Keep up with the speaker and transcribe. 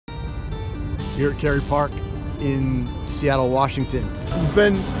here at Cary Park in Seattle, Washington. We've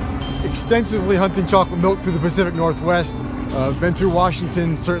been extensively hunting chocolate milk through the Pacific Northwest. Been through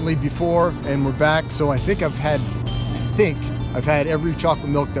Washington certainly before, and we're back. So I think I've had every chocolate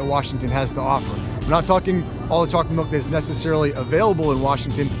milk that Washington has to offer. I'm not talking all the chocolate milk that's necessarily available in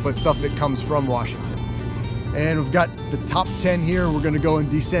Washington, but stuff that comes from Washington. And we've got the top 10 here. We're gonna go in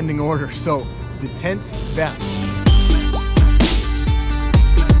descending order. So the 10th best.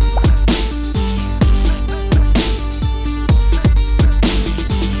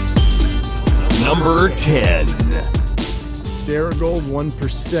 Number 10. Darigold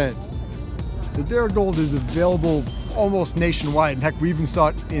 1%. So Darigold is available almost nationwide. In heck, we even saw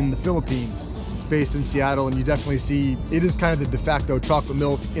it in the Philippines. It's based in Seattle, and you definitely see it is kind of the de facto chocolate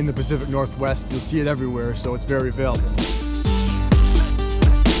milk in the Pacific Northwest. You'll see it everywhere, so it's very available.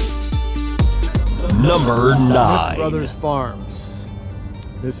 Number 9. Smith Brothers Farms.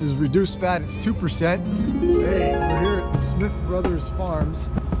 This is reduced fat, it's 2%. Hey, we're here at Smith Brothers Farms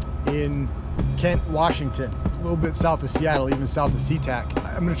in Kent, Washington. It's a little bit south of Seattle, even south of SeaTac.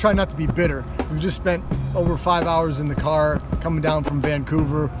 I'm gonna try not to be bitter. We've just spent over 5 hours in the car coming down from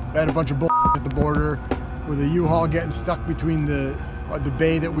Vancouver. We had a bunch of bull at the border with a U-Haul getting stuck between the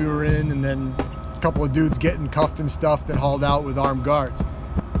bay that we were in, and then a couple of dudes getting cuffed and stuffed and hauled out with armed guards.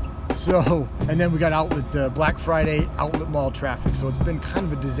 So, and then we got outlet, Black Friday outlet mall traffic. So it's been kind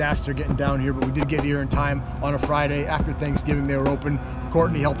of a disaster getting down here, but we did get here in time on a Friday. After Thanksgiving, they were open.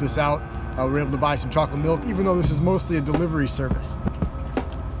 Courtney helped us out. We were able to buy some chocolate milk, even though this is mostly a delivery service.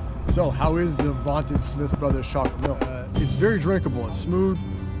 So how is the vaunted Smith Brothers chocolate milk? It's very drinkable. It's smooth,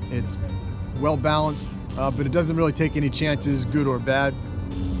 it's well balanced, but it doesn't really take any chances, good or bad.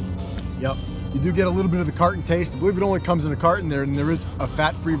 Yep. You do get a little bit of the carton taste. I believe it only comes in a carton there, and there is a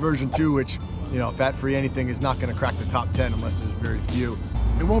fat-free version too, which, you know, fat-free anything is not gonna crack the top 10 unless there's very few.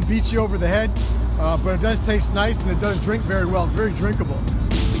 It won't beat you over the head, but it does taste nice and it does drink very well. It's very drinkable.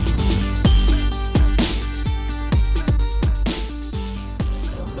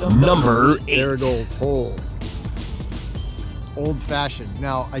 Number 8. Darigold whole. Old fashioned.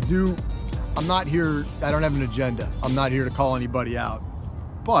 Now I'm not here, I don't have an agenda. I'm not here to call anybody out.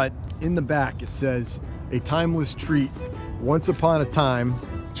 But in the back it says, a timeless treat. Once upon a time,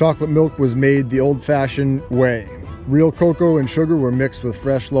 chocolate milk was made the old fashioned way. Real cocoa and sugar were mixed with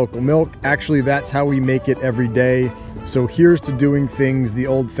fresh local milk. Actually, that's how we make it every day. So here's to doing things the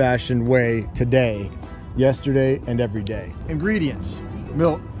old fashioned way today, yesterday, and every day. Ingredients: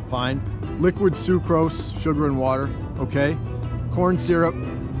 milk, fine. Liquid sucrose, sugar and water, okay. Corn syrup,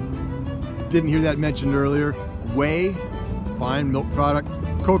 didn't hear that mentioned earlier. Whey, fine, milk product.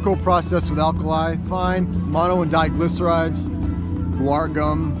 Cocoa processed with alkali, fine. Mono and diglycerides, guar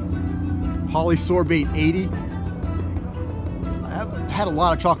gum, polysorbate 80. I've had a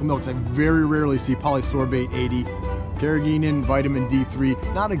lot of chocolate milks. I very rarely see polysorbate 80. Carrageenan, vitamin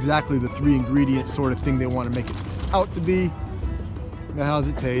D3, not exactly the 3 ingredient sort of thing they want to make it out to be. Now, how does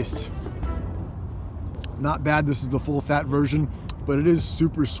it taste? Not bad. This is the full fat version, but it is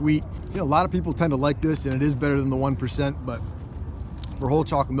super sweet. So, a lot of people tend to like this, and it is better than the 1%, but for whole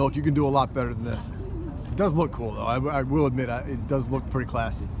chocolate milk, you can do a lot better than this. It does look cool though, I will admit, it does look pretty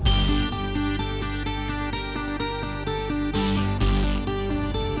classy.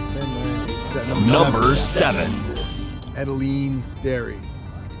 Number 7. Edaleen Dairy.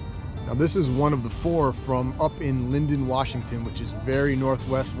 Now this is one of the 4 from up in Lynden, Washington, which is very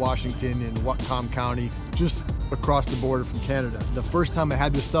northwest Washington in Whatcom County, just across the border from Canada. The first time I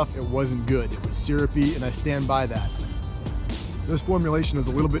had this stuff, it wasn't good. It was syrupy, and I stand by that. This formulation is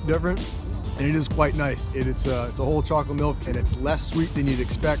a little bit different, and it is quite nice. It's a whole chocolate milk, and it's less sweet than you'd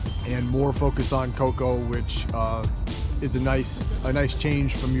expect, and more focus on cocoa, which is a nice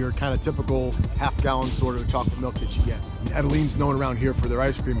change from your kind of typical half-gallon sort of chocolate milk that you get. And Edeleen's known around here for their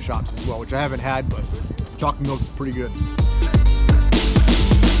ice cream shops as well, which I haven't had, but chocolate milk's pretty good.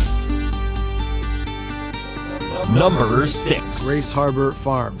 Number 6. Grace Harbor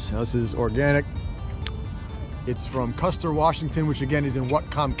Farms. Now this is organic. It's from Custer, Washington, which again is in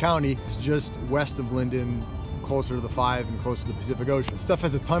Whatcom County. It's just west of Lynden, closer to the 5 and closer to the Pacific Ocean. Stuff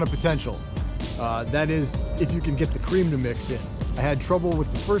has a ton of potential. That is, if you can get the cream to mix in. I had trouble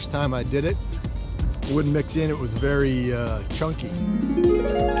with the first time I did it. It wouldn't mix in, it was very chunky.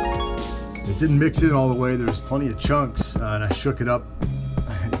 It didn't mix in all the way, there's plenty of chunks, and I shook it up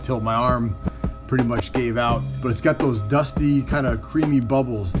until my arm pretty much gave out. But it's got those dusty, kind of creamy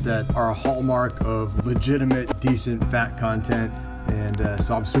bubbles that are a hallmark of legitimate, decent fat content. And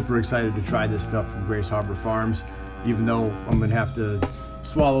so I'm super excited to try this stuff from Grace Harbor Farms, even though I'm gonna have to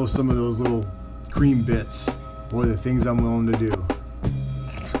swallow some of those little cream bits. Boy, the things I'm willing to do.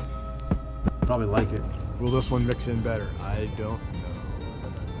 probably like it. Will this one mix in better? I don't know.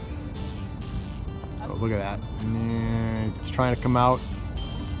 Oh, look at that. It's trying to come out.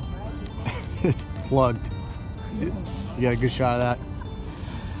 It's plugged. See it? You got a good shot of that?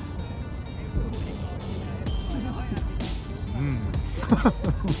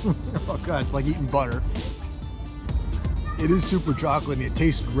 Oh God, it's like eating butter. It is super chocolate and it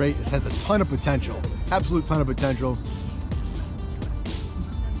tastes great. It has a ton of potential, absolute ton of potential.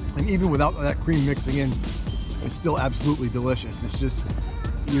 And even without that cream mixing in, it's still absolutely delicious. It's just,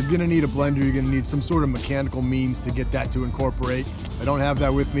 you're gonna need a blender, you're gonna need some sort of mechanical means to get that to incorporate. I don't have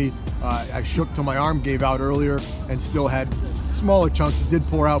that with me. I shook till my arm gave out earlier and still had smaller chunks. It did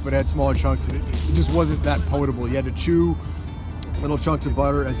pour out, but it had smaller chunks and it just wasn't that potable. You had to chew little chunks of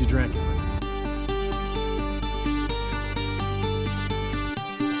butter as you drank it.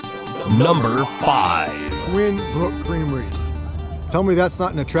 Number 5. Twin Brook Creamery. Tell me that's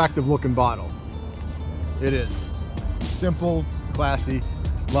not an attractive looking bottle. It is. Simple, classy,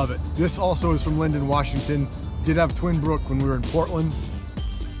 love it. This also is from Lynden, Washington. Did have Twin Brook when we were in Portland.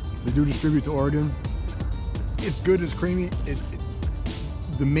 They do distribute to Oregon. It's good, it's creamy.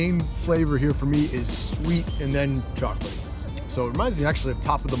 The main flavor here for me is sweet and then chocolatey. So it reminds me actually of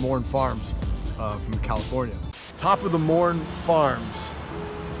Top of the Morn Farms from California. Top of the Morn Farms.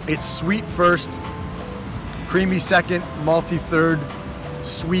 It's sweet first, creamy second, malty third,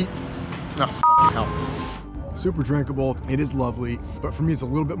 sweet. Oh, hell. Super drinkable. It is lovely, but for me it's a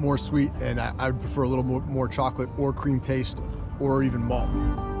little bit more sweet, and I would prefer a little more chocolate or cream taste, or even malt.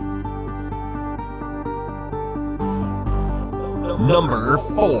 Number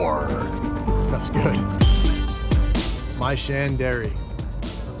 4. Stuff's good. MyShan Dairy.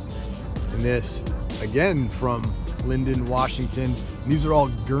 And this, again from Lynden, Washington. These are all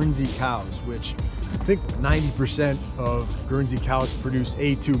Guernsey cows, which I think 90% of Guernsey cows produce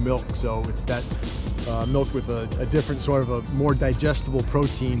A2 milk. So it's that milk with a different sort of a more digestible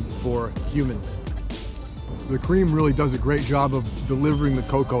protein for humans. The cream really does a great job of delivering the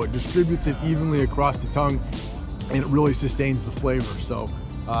cocoa. It distributes it evenly across the tongue and it really sustains the flavor. So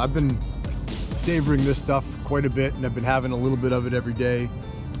I've been savoring this stuff quite a bit and I've been having a little bit of it every day.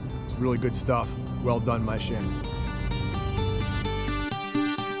 It's really good stuff. Well done, MyShan.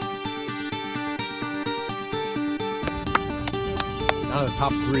 Now the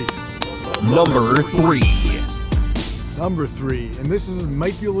top 3. Number 3. Number 3, and this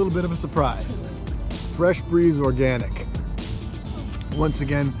might be a little bit of a surprise. Fresh Breeze Organic. Once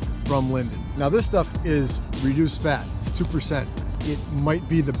again, from Lynden. Now this stuff is reduced fat. It's 2%. It might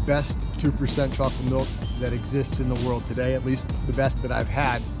be the best 2% chocolate milk that exists in the world today, at least the best that I've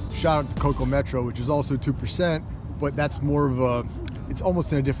had. Shout out to Cocoa Metro, which is also 2%, but that's more of a, it's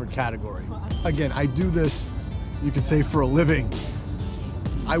almost in a different category. Again, I do this, you could say, for a living.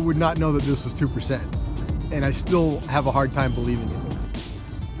 I would not know that this was 2%, and I still have a hard time believing it.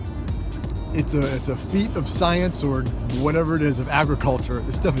 It's a feat of science, or whatever it is, of agriculture.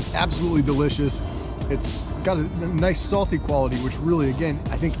 This stuff is absolutely delicious. It's got a nice salty quality, which really, again,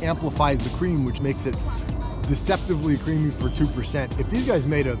 I think amplifies the cream, which makes it deceptively creamy for 2%. If these guys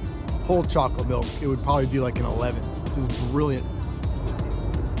made a whole chocolate milk, it would probably be like an 11. This is brilliant.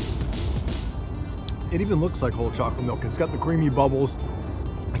 It even looks like whole chocolate milk. It's got the creamy bubbles.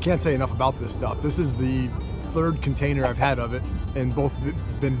 I can't say enough about this stuff. This is the 3rd container I've had of it, and both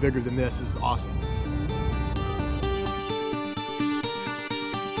been bigger than this. This is awesome.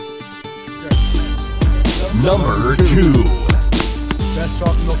 Number 2. Best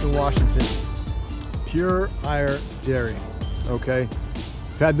chocolate milk in Washington. Pure Eire Dairy. Okay.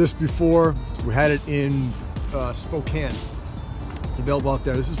 I've had this before. We had it in Spokane. It's available out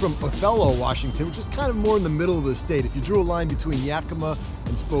there. This is from Othello, Washington, which is kind of more in the middle of the state. If you drew a line between Yakima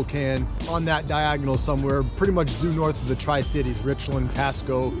and Spokane, on that diagonal somewhere, pretty much due north of the Tri-Cities, Richland,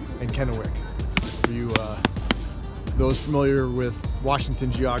 Pasco, and Kennewick. For you, those familiar with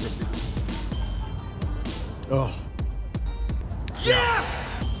Washington geography. Oh. Yes!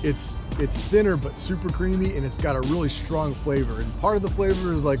 It's thinner but super creamy, and it's got a really strong flavor. And part of the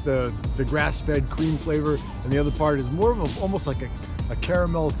flavor is like the grass-fed cream flavor, and the other part is more of almost like a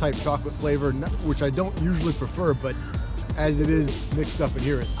caramel type chocolate flavor, which I don't usually prefer, but as it is mixed up in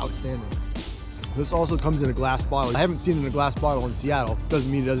here, it's outstanding. This also comes in a glass bottle. I haven't seen it in a glass bottle in Seattle.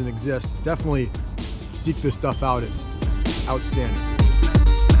 Doesn't mean it doesn't exist. Definitely seek this stuff out. It's outstanding.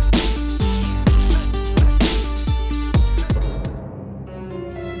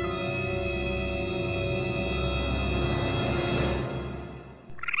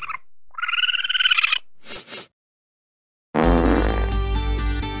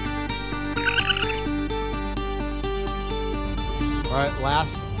 All right,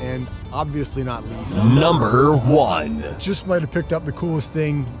 last and obviously not least, Number 1. just might have picked up the coolest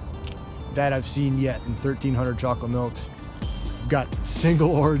thing that I've seen yet in 1,300 chocolate milks. We've got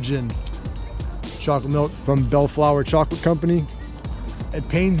single origin chocolate milk from Bellflower Chocolate Company. It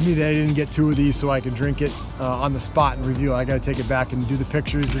pains me that I didn't get 2 of these so I could drink it on the spot and review it. I gotta take it back and do the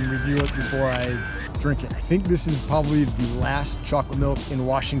pictures and review it before I drink it. I think this is probably the last chocolate milk in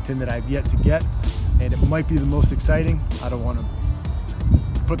Washington that I've yet to get, and it might be the most exciting. I don't want to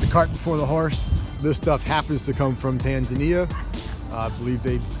put the cart before the horse. This stuff happens to come from Tanzania. I believe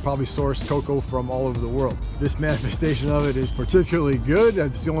they probably source cocoa from all over the world. This manifestation of it is particularly good.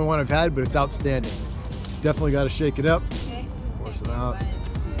 It's the only one I've had, but it's outstanding. Definitely got to shake it up. Force it out.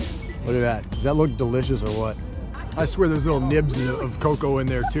 Look at that. Does that look delicious or what? I swear there's little nibs of cocoa in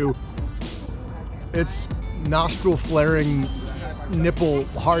there too. It's nostril flaring, nipple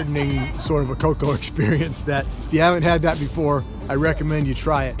hardening sort of a cocoa experience that if you haven't had that before, I recommend you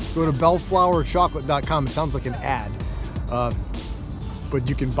try it. Go to bellflowerchocolate.com. It sounds like an ad. But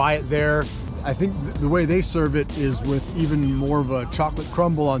you can buy it there. I think the way they serve it is with even more of a chocolate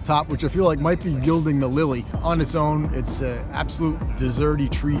crumble on top, which I feel like might be gilding the lily. On its own, it's an absolute desserty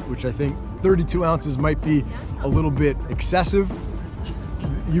treat, which I think 32 ounces might be a little bit excessive.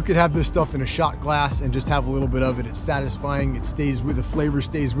 You could have this stuff in a shot glass and just have a little bit of it. It's satisfying. It stays with the flavor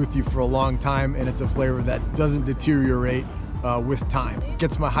stays with you for a long time, and it's a flavor that doesn't deteriorate with time. It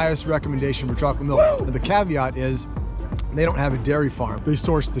gets my highest recommendation for chocolate milk. And the caveat is, they don't have a dairy farm. They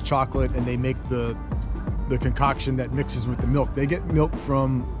source the chocolate and they make the concoction that mixes with the milk. They get milk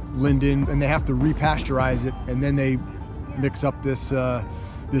from Lynden and they have to repasteurize it, and then they mix up this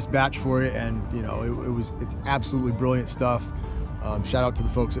this batch for it. And you know, it's absolutely brilliant stuff. Shout out to the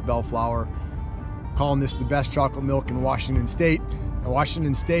folks at Bellflower, calling this the best chocolate milk in Washington State. And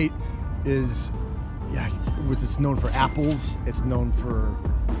Washington State is, it's known for apples. It's known for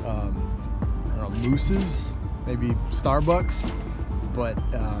I don't know, mooses. Maybe Starbucks, but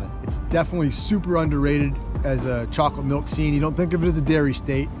it's definitely super underrated as a chocolate milk scene. You don't think of it as a dairy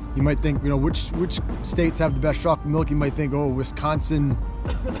state. You might think, you know, which states have the best chocolate milk? You might think, oh, Wisconsin,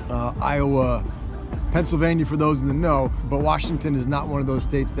 Iowa, Pennsylvania for those in the know, but Washington is not one of those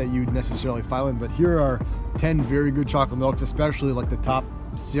states that you'd necessarily file in. But here are 10 very good chocolate milks, especially like the top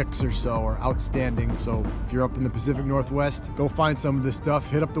 6 or so are outstanding. So if you're up in the Pacific Northwest, go find some of this stuff,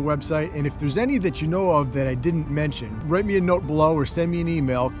 hit up the website. And if there's any that you know of that I didn't mention, write me a note below or send me an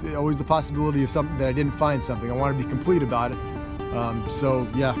email. Always the possibility of something that I didn't find something. I want to be complete about it. So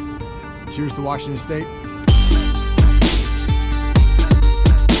yeah, cheers to Washington State.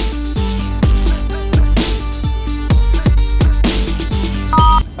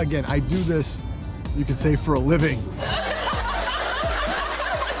 Again, I do this, you could say, for a living.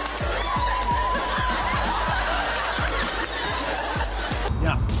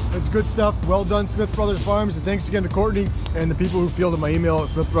 It's good stuff. Well done, Smith Brothers Farms, and thanks again to Courtney and the people who fielded my email at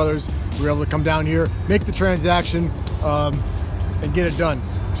Smith Brothers. We were able to come down here, make the transaction, and get it done.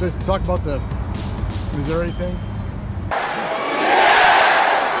 Should I talk about the Missouri thing?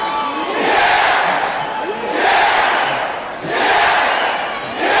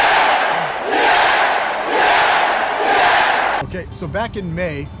 Okay, so back in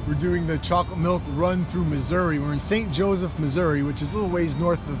May, we're doing the chocolate milk run through Missouri. We're in St. Joseph, Missouri, which is a little ways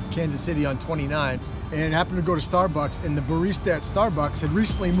north of Kansas City on 29, and happened to go to Starbucks, and the barista at Starbucks had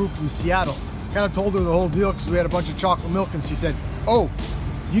recently moved from Seattle. Kind of told her the whole deal because we had a bunch of chocolate milk, and she said, oh,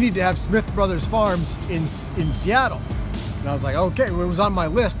 you need to have Smith Brothers Farms in Seattle. And I was like, okay, well, it was on my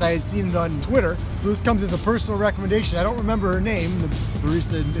list. I had seen it on Twitter. So this comes as a personal recommendation. I don't remember her name, the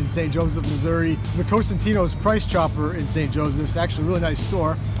barista in St. Joseph, Missouri. The Cosentino's Price Chopper in St. Joseph's, actually a really nice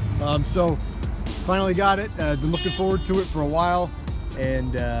store. So finally got it. Been looking forward to it for a while.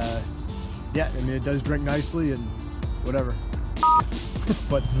 And yeah, I mean, it does drink nicely and whatever.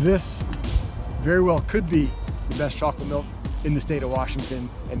 But this very well could be the best chocolate milk in the state of Washington.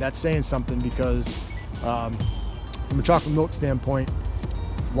 And that's saying something because from a chocolate milk standpoint,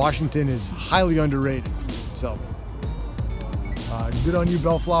 Washington is highly underrated. So, good on you,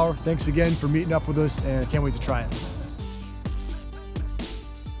 Bellflower. Thanks again for meeting up with us, and I can't wait to try it.